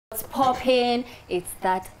what's popping? It's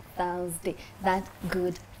that Thursday, that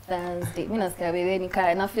good Thursday.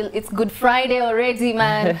 And I feel it's Good Friday already,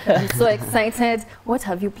 man. I'm so excited. What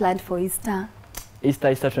have you planned for Easter?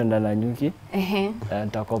 Easter tuenda na nyuki.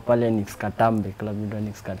 Nitakuwa pale Nikatambe, club ndo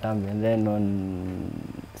Nikatambe. And then on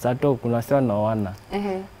Saturday kuna sio naona.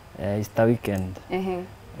 Easter weekend.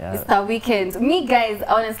 Yeah. Easter weekend. Me guys,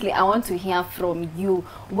 honestly, I want to hear from you.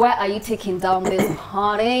 Where are you taking down this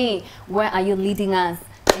party? Where are you leading us?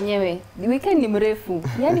 Anyway, the weekend ni mrefu.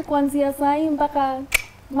 Yani kuanzia saa hii mpaka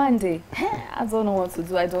Monday. I don't know what to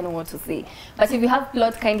do. I don't know what to say. But if you have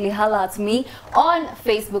plot, kindly holla at me. On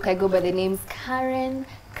Facebook, I go by the names Karen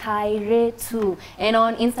Kaire2. And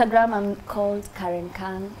on Instagram, I'm called Karen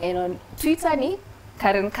Kang. And on Twitter, ni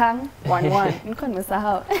Karen Kang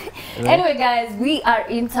 11. Anyway, guys, we are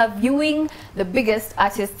interviewing the biggest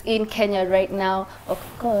artists in Kenya right now. Of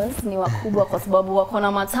course, ni wakubwa kwa sababu wako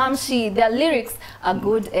na matamshi. Their lyrics are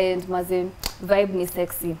good and mazee, vibe ni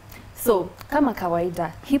sexy. So, kama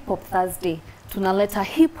kawaida, Hip Hop Thursday, tunaleta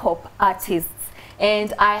hip hop artists.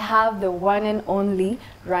 And I have the one and only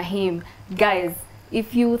Rahiem. Guys,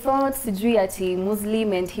 if you thought sijui ati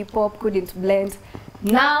Muslim and hip hop couldn't blend,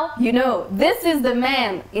 now you know. This is the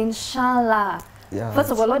man, Inshallah. Yeah, first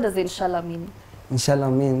of all, what does Inshallah mean? Inshallah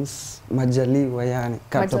means majaliwa, yani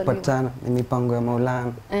katopatana, ni mipango ya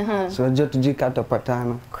Maulana. So unajua tujui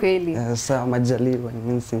katopatana. Kweli. Sawa, majaliwa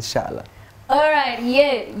means Inshallah. Alright,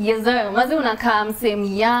 yeah, yes sir. Mazi unakaa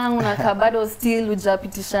msem young, unakaa bado still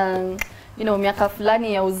ujapitisha, you know, miaka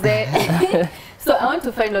fulani ya uzee. So I want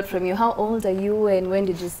to find out from you, how old are you and when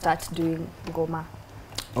did you start doing ngoma?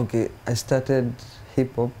 Okay, I started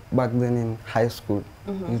hip hop back then in high school.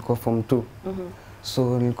 Nilikuwa form 2.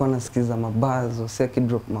 So nilikuwa nasikiza mabaz, wasee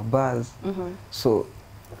drop mabaz. So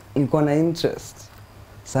nilikuwa na interest.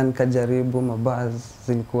 Sasa nikajaribu mabaz,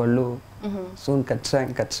 zilikuwa low. So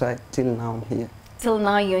nikatry till now I'm here. Till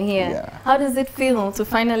now you're here. Yeah. How does it feel to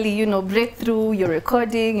finally, you know, break through? You're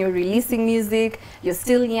recording, you're releasing music, you're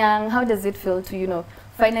still young. How does it feel to, you know,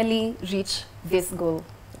 finally reach this goal?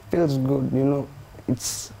 Feels good, you know.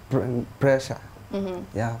 It's pressure.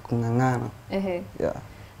 Yeah, kungangana. Yeah.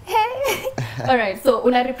 All right, so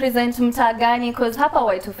una represent mtaa gani? Because hapa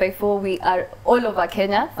Y254 we are all over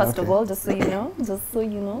Kenya. First of all, just so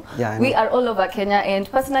you know, yeah, we are all over Kenya,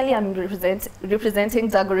 and personally I'm representing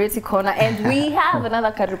Dagoretti Corner, and we have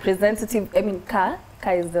another representative. I mean, Ka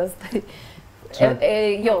is just.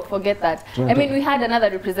 Yo, forget that. I mean, we had another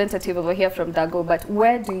representative over here from Dago, but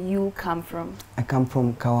where do you come from? I come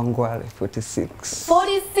from Kawangware, 46.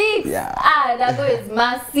 46? Yeah. Ah, Dago is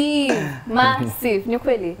massive. Massive.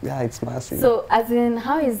 Nyukweli? Yeah, it's massive. So, as in,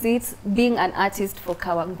 how is it being an artist for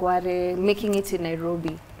Kawangware, making it in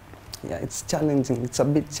Nairobi? Yeah, it's challenging. It's a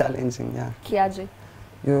bit challenging, yeah. Kiaje?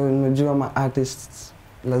 Unajua ma artists,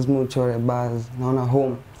 lazima uchore bars, naona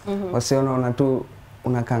home. Wasiona una tu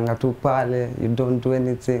unakanga tu pale, you don't do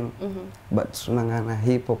anything, but unangana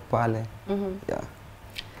hip hop pale. Yeah.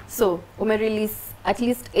 So, release at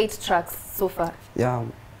least 8 tracks so far. Yeah,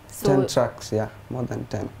 so 10 tracks, yeah, more than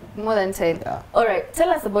 10. More than 10. Yeah. All right, tell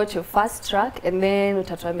us about your first track, and then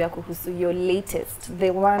utatuambia kuhusu your latest, the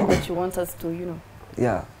one that you want us to, you know.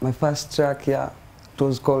 Yeah, my first track, yeah, it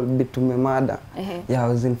was called Bitumemada. Yeah, I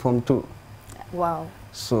was in form 2. Wow.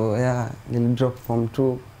 So yeah, nili drop form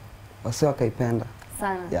 2. Wasee wakaipenda.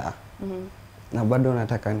 Sana. Yeah. Na bado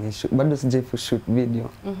nataka ni shoot, bado sijai shoot video.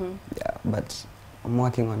 Yeah, but I'm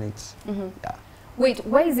working on it. Yeah. Wait,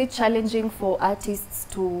 why is it challenging for artists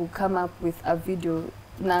to come up with a video?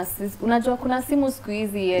 Unajua kuna simu siku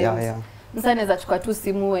hizi yeah. Msa anaweza chukua tu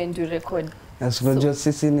simu and you record. Yes, unajua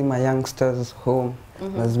sisi ni ma youngsters home.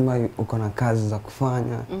 Lazima uko na kazi za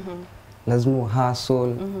kufanya. Lazima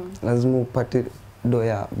hustle, lazima upate do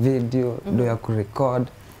ya video, do ya kurecord.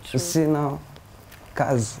 Sina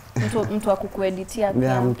kazi. Mtu wa kukueditia pia.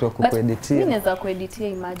 Yeah, mtu wa kukueditia. Mimi naweza kueditia,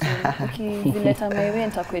 imagine. Ukileta my way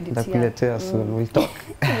nitakueditia. Nitakuletea soon, we'll talk.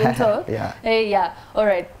 We'll talk? Yeah. Yeah. All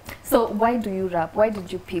right. So why do you rap? Why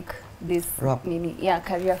did you pick this rap?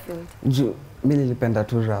 Career field? Mimi nilipenda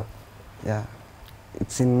tu rap. Yeah.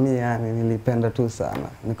 It's in me, yani nilipenda tu sana.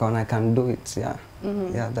 Nikaona I can do it, yeah.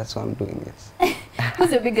 Yeah, that's why I'm doing it.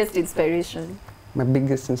 Who's your biggest inspiration? My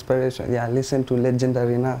biggest inspiration, yeah, listen to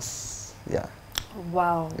Legendary Nas. Yeah.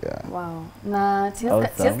 Wow. Yeah. Wow. Nah,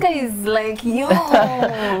 Tiaska is like, yo.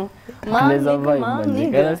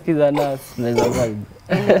 Nasikiza Nas, neza vibe.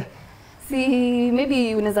 See,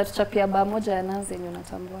 maybe unaweza tuchapia ba moja ya Nas yenye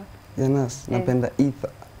unatambua. Ya Nas, napenda Ether.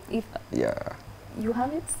 Ether. Yeah. you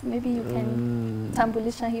have it? Maybe you can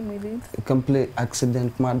tambulisha him with it. You can play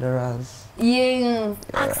Accident Murderers. Yeah,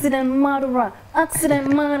 Accident Murderer, Accident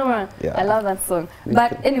Murderer. Yeah. I love that song.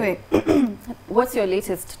 But anyway, what's your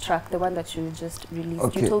latest track, the one that you just released?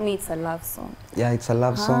 Okay. You told me it's a love song. Yeah, it's a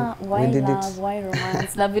love song. Why we did love, it. why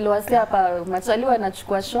romance? Na vile wasi hapa machali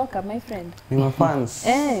wanachukua shoka, my friend. Ni mafans.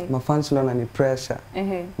 Mafans lona ni pressure.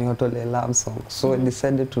 Ni watole love song. So we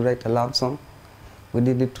decided to write a love song. We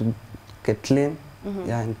did it to Kathleen,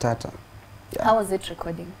 yeah, and Tata. Yeah. How was it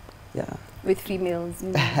recording? Yeah. With females?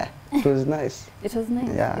 It was nice. It was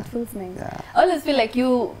nice. Yeah. It feels nice. Yeah. I always feel like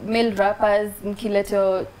you male rappers,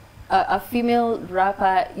 mkileto a female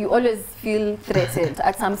rapper, you always feel threatened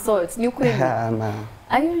at some sort. Yeah, nah.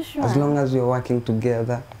 Are you sure? As long as you're working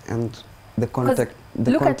together and the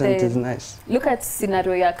content is nice. Look at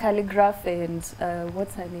scenario ya Calligraph and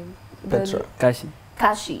what's her name? Petra.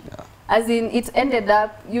 Kashi. Yeah. As in, it ended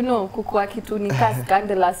up, you know, kukua kitu nika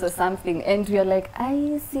scandalous or something, and you're like,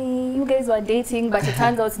 I see, you guys were dating, but it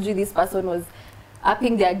turns out this person was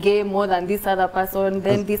upping their game more than this other person,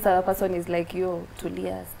 then this other person is like, yo,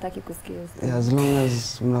 tulia, staki kusikia. Yeah, as long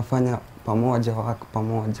as mnafanya pamoja, wako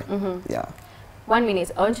pamoja. Yeah. 1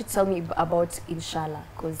 minute, I want you to tell me about Inshallah,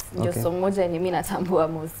 because ndio song moja yenye mimi natambua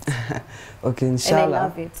most. Okay, Inshallah. And I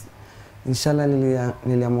love it. Inshallah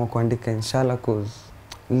niliamua kuandika Inshallah cause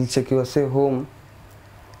nilicheki wasee home,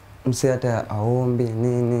 msee hata hawaombi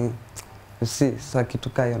nini. You see, sasa kitu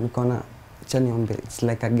kayo nikaona acha niombe, it's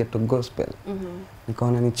like a ghetto gospel.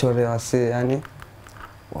 Nikaona nichore wasee, yani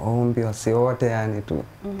waombi wasee wote yani tu.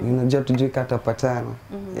 Unajua tujui kata patana.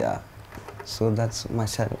 Yeah. So that's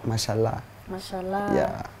mashallah. Mashallah.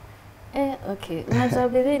 Yeah. Okay. Unajua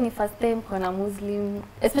bebe ni first time kuna Muslim,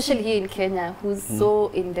 especially here in Kenya, who's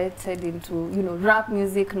so indebted into, you know, rap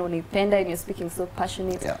music, no nipenda, and you're speaking so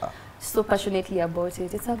passionately about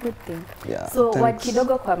it. It's a good thing. Yeah. So what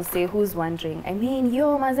kidogo kwa msee who's wondering, I mean,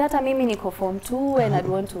 yo mazee hata mimi niko form 2 and I'd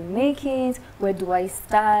want to make it, where do I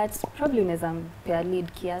start? Probably unaweza mpea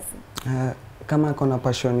lead kiasi. Kama kuna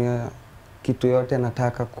passion ya kitu yote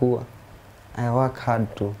nataka kuwa, I work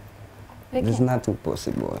hard to. There's nothing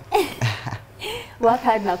possible. Work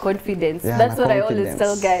hard na confidence. Yeah, that's na what confidence. I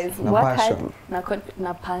always tell guys. Na work passion. hard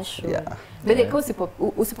na passion. Yeah. But yeah.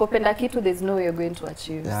 Usipopenda kitu, there's no way you're going to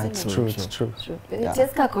achieve. Yeah, it's true, it's true. Yeah.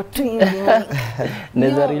 Just kako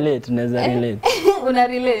Neza relate. Una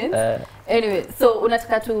relate? Anyway, so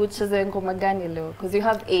unataka tucheze ngoma gani leo? Because you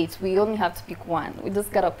have 8. We only have to pick one. We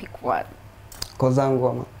just gotta pick one. Kwa zangu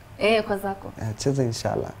ama? Kwa zako. Cheza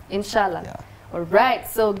Inshallah. Inshallah. Yeah. Alright,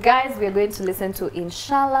 so guys, we are going to listen to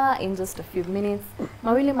Inshallah in just a few minutes.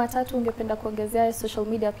 Mawili matatu ungependa kuongezea social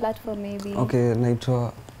media platform maybe? Okay,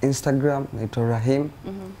 naitwa Instagram, naitwa Rahiem.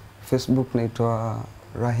 Facebook naitwa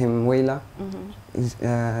Rahiem Wailer.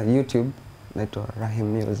 YouTube naitwa Rahiem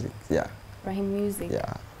Music. Yeah. Rahiem Music.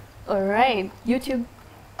 Yeah. Alright, YouTube?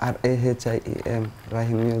 Rahiem,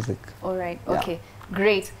 Rahiem Music. Alright, Yeah. okay,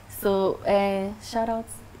 great. So,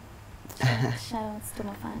 shoutouts? Shoutouts to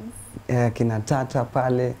my fans. Kina Tata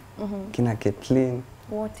pale, kina Kathleen.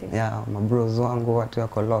 Wote. Yeah, my bros wangu watu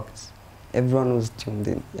wako locked. Everyone who's tuned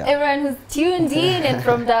in. Yeah. Everyone who's tuned in and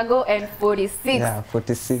from Dago and 46. Yeah,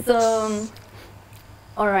 46. So,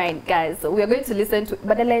 alright guys, so we are going to listen to,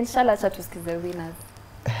 badala Inshallah cha tusikize winners.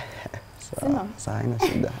 Sawa, haina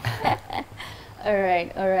shida.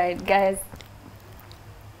 Alright guys.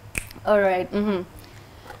 Alright,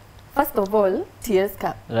 First of all,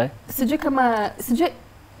 TSK. Right? Sijui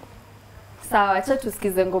sawa, acha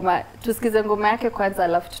tusikize ngoma yake kwanza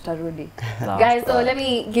alafu tutarudi. Guys, so let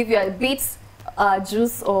me give you a bit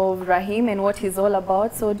juice of Rahiem and what he's all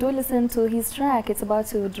about. So do listen to his track. It's about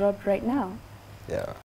to drop right now. Yeah.